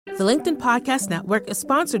The LinkedIn Podcast Network is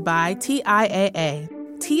sponsored by TIAA.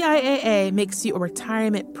 TIAA makes you a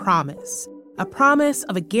retirement promise, a promise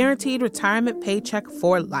of a guaranteed retirement paycheck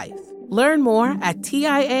for life. Learn more at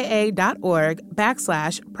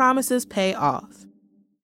TIAA.org/promises pay off.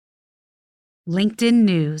 LinkedIn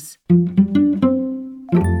News.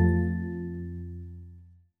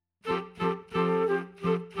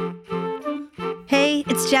 Hey,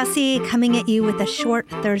 it's Jessie coming at you with a short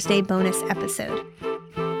Thursday bonus episode.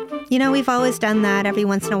 You know, we've always done that every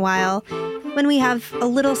once in a while when we have a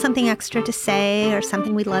little something extra to say or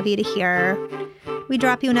something we'd love you to hear. We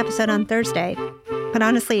drop you an episode on Thursday. But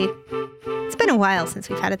honestly, it's been a while since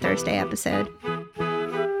we've had a Thursday episode.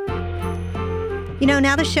 You know,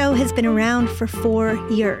 now the show has been around for 4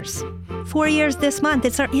 years. 4 years this month.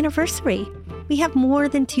 It's our anniversary. We have more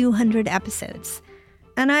than 200 episodes.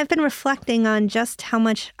 And I've been reflecting on just how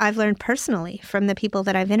much I've learned personally from the people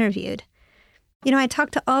that I've interviewed. You know, I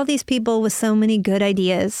talked to all these people with so many good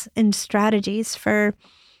ideas and strategies for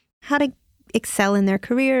how to excel in their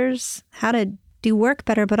careers, how to do work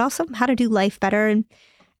better, but also how to do life better. And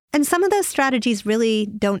some of those strategies really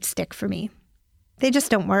don't stick for me. They just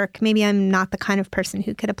don't work. Maybe I'm not the kind of person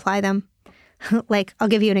who could apply them. Like, I'll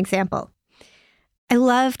give you an example. I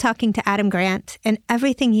love talking to Adam Grant, and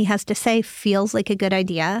everything he has to say feels like a good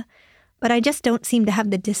idea, but I just don't seem to have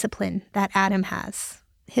the discipline that Adam has.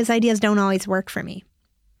 His ideas don't always work for me.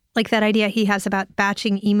 Like that idea he has about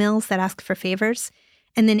batching emails that ask for favors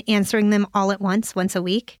and then answering them all at once a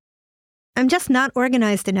week. I'm just not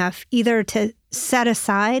organized enough either to set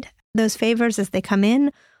aside those favors as they come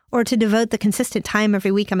in or to devote the consistent time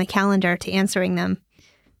every week on my calendar to answering them.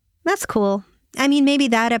 That's cool. I mean, maybe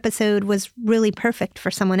that episode was really perfect for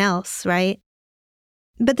someone else, right?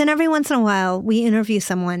 But then every once in a while, we interview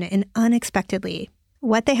someone and unexpectedly,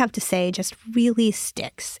 what they have to say just really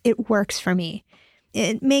sticks. It works for me.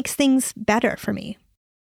 It makes things better for me.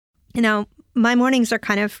 You know, my mornings are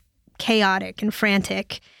kind of chaotic and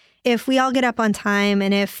frantic. If we all get up on time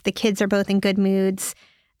and if the kids are both in good moods,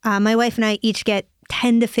 my wife and I each get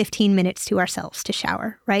 10 to 15 minutes to ourselves to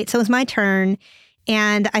shower, right? So it's my turn.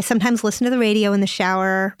 And I sometimes listen to the radio in the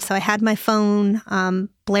shower. So I had my phone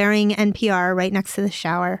blaring NPR right next to the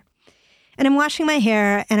shower. And I'm washing my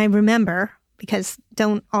hair and I remember, because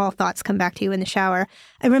don't all thoughts come back to you in the shower,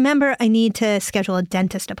 I remember I need to schedule a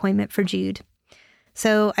dentist appointment for Jude.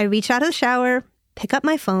 So I reach out of the shower, pick up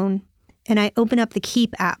my phone, and I open up the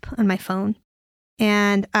Keep app on my phone.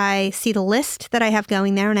 And I see the list that I have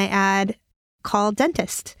going there and I add call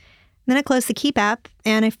dentist. Then I close the Keep app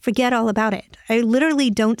and I forget all about it. I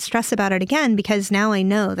literally don't stress about it again because now I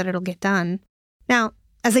know that it'll get done. Now,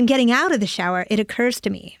 as I'm getting out of the shower, it occurs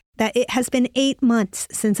to me that it has been 8 months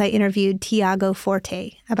since I interviewed Tiago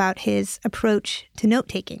Forte about his approach to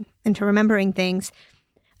note-taking and to remembering things.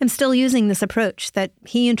 I'm still using this approach that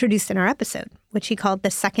he introduced in our episode, which he called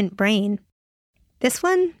the second brain. This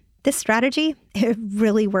strategy, it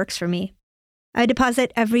really works for me. I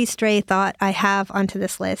deposit every stray thought I have onto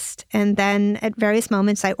this list, and then at various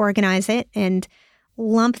moments I organize it and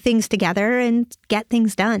lump things together and get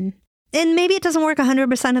things done. And maybe it doesn't work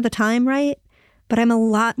 100% of the time, right? But I'm a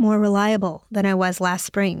lot more reliable than I was last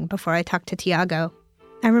spring before I talked to Tiago.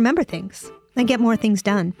 I remember things. I get more things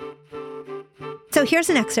done. So here's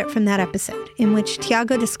an excerpt from that episode in which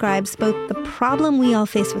Tiago describes both the problem we all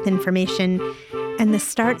face with information and the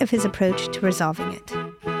start of his approach to resolving it.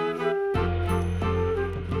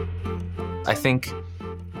 I think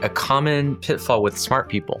a common pitfall with smart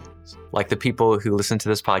people, like the people who listen to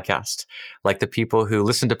this podcast, like the people who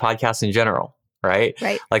listen to podcasts in general, right?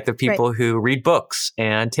 Like the people who read books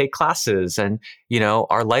and take classes and, you know,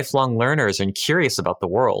 are lifelong learners and curious about the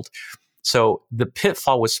world. So the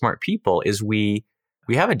pitfall with smart people is we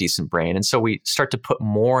have a decent brain. And so we start to put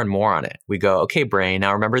more and more on it. We go, okay, brain,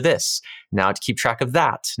 now remember this. Now to keep track of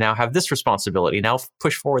that. Now have this responsibility. Now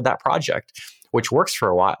push forward that project, which works for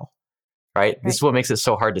a while, right? This is what makes it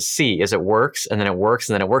so hard to see is it works and then it works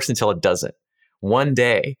and then it works until it doesn't. One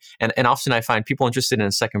day, and often I find people interested in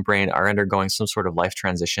a second brain are undergoing some sort of life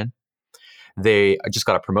transition. They just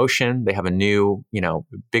got a promotion. They have a new,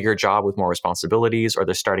 bigger job with more responsibilities, or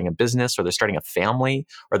they're starting a business, or they're starting a family,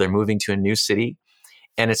 or they're moving to a new city.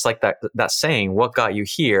 And it's like that saying, what got you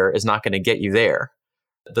here is not going to get you there.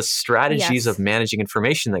 The strategies of managing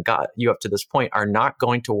information that got you up to this point are not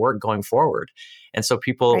going to work going forward. And so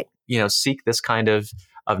people, seek this kind of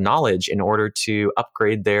knowledge in order to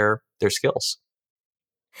upgrade their skills.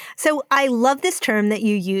 So I love this term that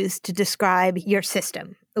you use to describe your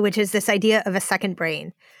system, which is this idea of a second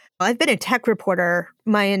brain. I've been a tech reporter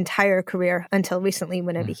my entire career until recently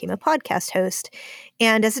when I became a podcast host.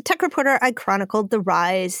 And as a tech reporter, I chronicled the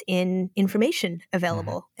rise in information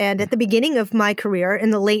available. And at the beginning of my career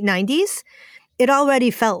in the late 90s, it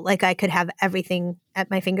already felt like I could have everything at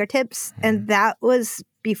my fingertips. And that was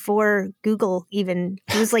before Google even,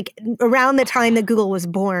 it was like around the time that Google was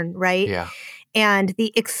born, right? Yeah. And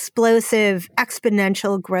the explosive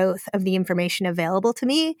exponential growth of the information available to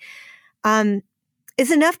me is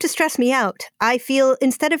enough to stress me out. I feel,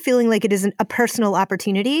 instead of feeling like it isn't a personal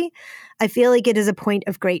opportunity, I feel like it is a point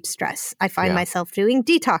of great stress. I find myself doing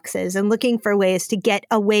detoxes and looking for ways to get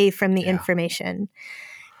away from the information.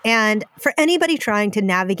 And for anybody trying to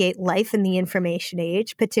navigate life in the information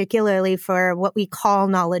age, particularly for what we call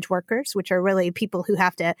knowledge workers, which are really people who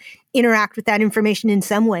have to interact with that information in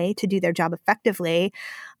some way to do their job effectively,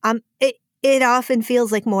 it often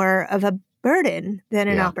feels like more of a burden than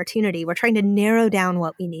an opportunity. We're trying to narrow down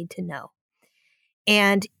what we need to know.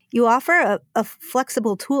 And you offer a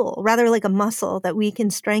flexible tool, rather like a muscle that we can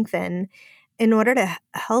strengthen in order to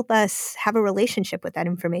help us have a relationship with that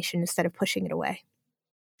information instead of pushing it away.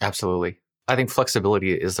 Absolutely. I think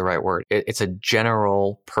flexibility is the right word. It's a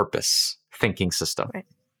general purpose thinking system. Right.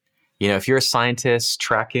 If you're a scientist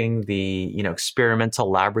tracking the, experimental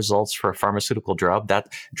lab results for a pharmaceutical drug,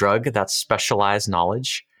 that's specialized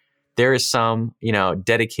knowledge. There is some,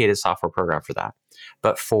 dedicated software program for that.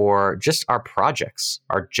 But for just our projects,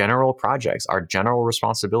 our general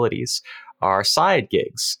responsibilities, our side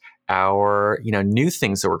gigs, our, new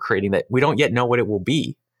things that we're creating that we don't yet know what it will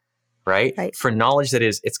be, right? For knowledge that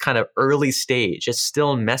it's kind of early stage, it's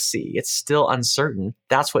still messy, it's still uncertain.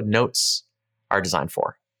 That's what notes are designed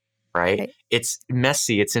for, right? It's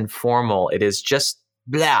messy, it's informal, it is just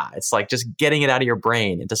blah. It's like just getting it out of your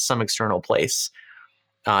brain into some external place.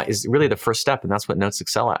 Is really the first step, and that's what notes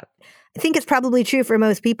excel at. I think it's probably true for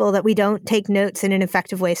most people that we don't take notes in an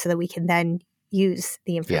effective way so that we can then use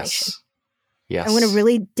the information. Yes. I want to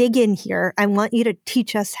really dig in here. I want you to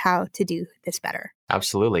teach us how to do this better.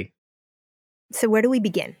 Absolutely. So where do we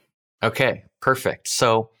begin? Okay, perfect.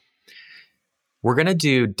 So we're going to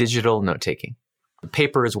do digital note-taking.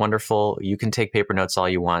 Paper is wonderful. You can take paper notes all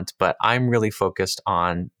you want, but I'm really focused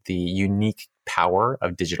on the unique power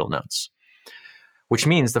of digital notes. Which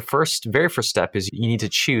means the very first step is you need to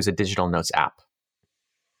choose a digital notes app,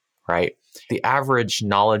 right? The average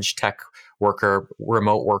knowledge tech worker,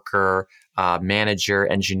 remote worker, manager,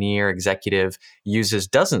 engineer, executive uses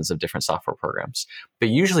dozens of different software programs. But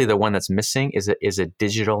usually the one that's missing is a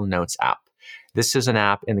digital notes app. This is an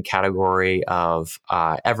app in the category of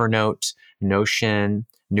Evernote, Notion,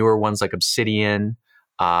 newer ones like Obsidian.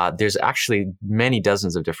 There's actually many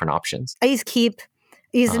dozens of different options. I use Keep.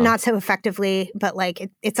 Use it not so effectively, but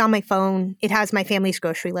it's on my phone. It has my family's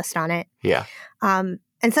grocery list on it. Yeah.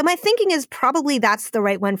 And so my thinking is probably that's the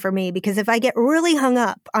right one for me, because if I get really hung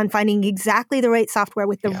up on finding exactly the right software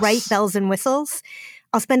with the right bells and whistles,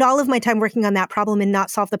 I'll spend all of my time working on that problem and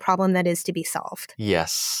not solve the problem that is to be solved.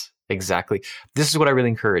 Yes, exactly. This is what I really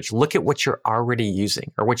encourage. Look at what you're already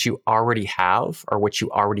using, or what you already have, or what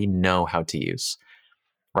you already know how to use.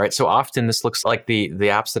 Right. So often this looks like the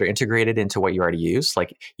apps that are integrated into what you already use.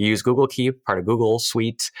 Like you use Google Keep, part of Google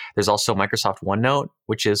Suite. There's also Microsoft OneNote,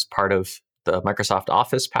 which is part of the Microsoft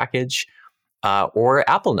Office package, or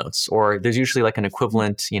Apple Notes, or there's usually like an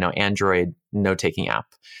equivalent, Android note-taking app.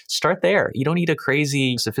 Start there. You don't need a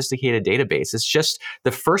crazy sophisticated database. It's just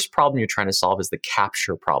the first problem you're trying to solve is the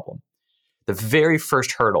capture problem. The very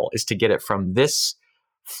first hurdle is to get it from this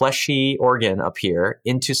fleshy organ up here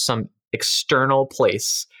into some external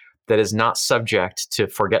place that is not subject to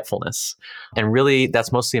forgetfulness. And really,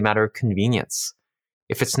 that's mostly a matter of convenience.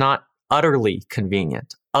 If it's not utterly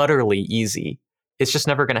convenient, utterly easy, it's just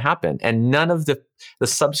never going to happen. And none of the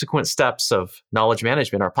subsequent steps of knowledge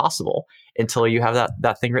management are possible until you have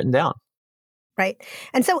that thing written down. Right.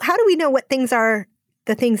 And so how do we know what things are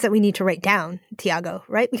the things that we need to write down, Tiago,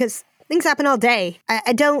 right? Because things happen all day.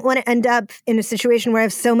 I don't want to end up in a situation where I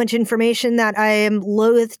have so much information that I am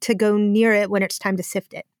loath to go near it when it's time to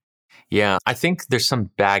sift it. Yeah, I think there's some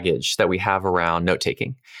baggage that we have around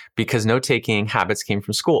note-taking, because note-taking habits came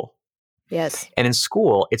from school. Yes. And in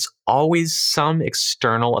school, it's always some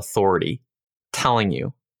external authority telling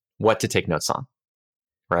you what to take notes on,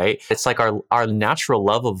 right? It's like our natural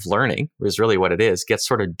love of learning is really what it is, gets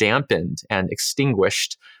sort of dampened and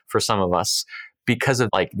extinguished for some of us because of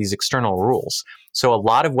like these external rules. So a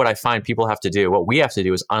lot of what I find people have to do, what we have to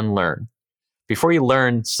do is unlearn. Before you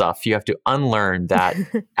learn stuff, you have to unlearn that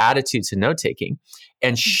attitude to note-taking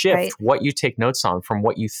and shift what you take notes on from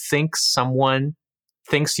what you think someone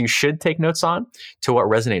thinks you should take notes on to what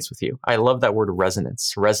resonates with you. I love that word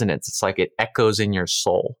resonance. Resonance. It's like it echoes in your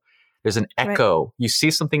soul. There's an echo. Right. You see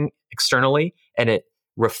something externally and it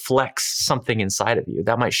reflects something inside of you.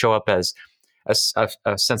 That might show up as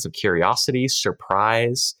a sense of curiosity,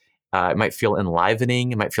 surprise. It might feel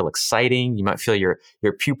enlivening. It might feel exciting. You might feel your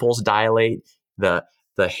pupils dilate, the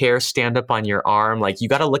hair stand up on your arm. Like you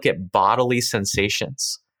got to look at bodily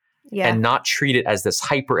sensations. Yeah. And not treat it as this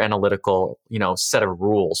hyper analytical, set of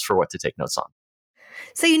rules for what to take notes on.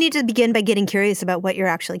 So you need to begin by getting curious about what you're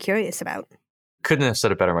actually curious about. Couldn't have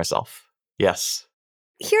said it better myself. Yes.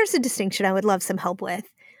 Here's a distinction I would love some help with.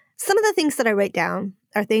 Some of the things that I write down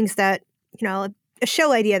are things that, a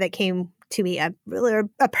show idea that came to me, a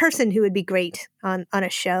person who would be great on a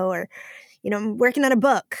show, or, I'm working on a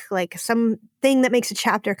book, like something that makes a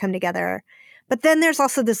chapter come together. But then there's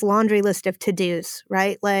also this laundry list of to-dos,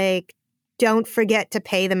 right? Like, don't forget to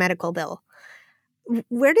pay the medical bill.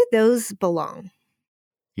 Where do those belong?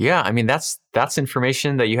 Yeah, I mean, that's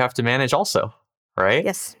information that you have to manage also, right?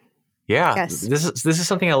 Yes. Yeah. Yes. This is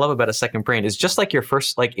something I love about a second brain. Is just like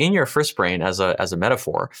in your first brain as a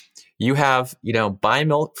metaphor, you have, buy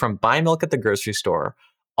milk at the grocery store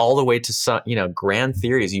all the way to some, grand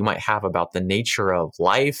theories you might have about the nature of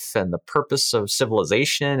life and the purpose of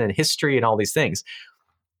civilization and history and all these things.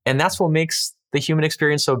 And that's what makes the human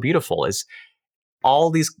experience so beautiful, is all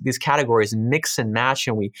these categories mix and match,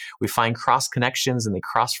 and we find cross connections and they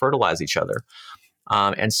cross fertilize each other.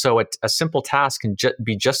 And so a simple task can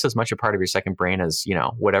be just as much a part of your second brain as,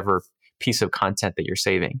 whatever piece of content that you're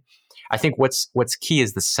saving. I think what's key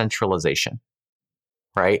is the centralization.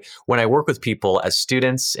 Right? When I work with people as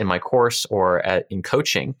students in my course or in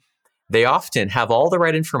coaching, they often have all the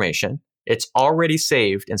right information. It's already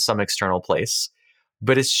saved in some external place,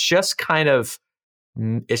 but it's just kind of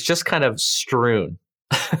strewn.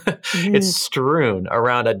 It's strewn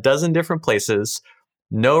around a dozen different places,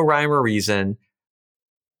 no rhyme or reason,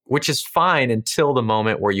 which is fine until the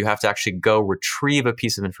moment where you have to actually go retrieve a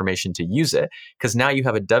piece of information to use it, because now you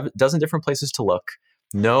have a dozen different places to look.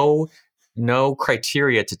 No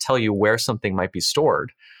criteria to tell you where something might be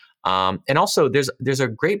stored. And also there's a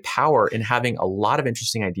great power in having a lot of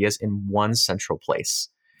interesting ideas in one central place.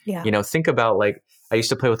 Yeah. Think about, like, I used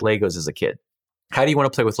to play with Legos as a kid. How do you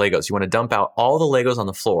want to play with Legos? You want to dump out all the Legos on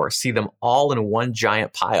the floor, see them all in one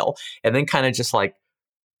giant pile, and then kind of just like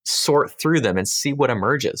sort through them and see what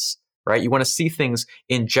emerges, right? You want to see things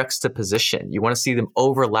in juxtaposition. You want to see them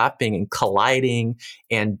overlapping and colliding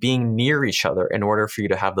and being near each other in order for you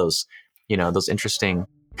to have those interesting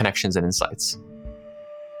connections and insights.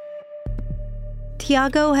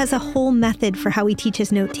 Tiago has a whole method for how he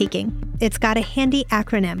teaches note-taking. It's got a handy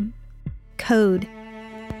acronym, CODE.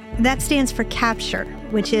 That stands for capture,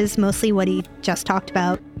 which is mostly what he just talked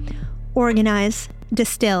about. Organize,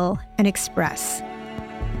 distill, and express.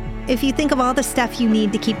 If you think of all the stuff you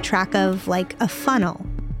need to keep track of, like a funnel,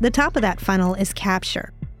 the top of that funnel is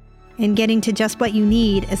capture. And getting to just what you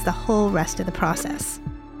need is the whole rest of the process.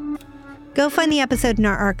 Go find the episode in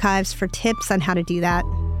our archives for tips on how to do that,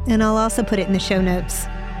 and I'll also put it in the show notes.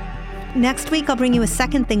 Next week, I'll bring you a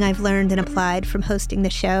second thing I've learned and applied from hosting the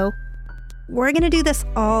show. We're going to do this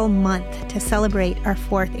all month to celebrate our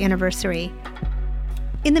 4th anniversary.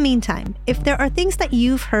 In the meantime, if there are things that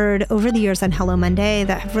you've heard over the years on Hello Monday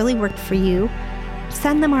that have really worked for you,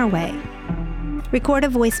 send them our way. Record a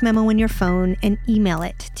voice memo in your phone and email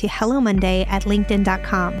it to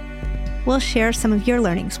hellomonday@linkedin.com. We'll share some of your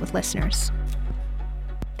learnings with listeners.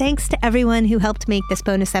 Thanks to everyone who helped make this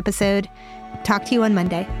bonus episode. Talk to you on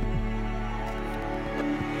Monday.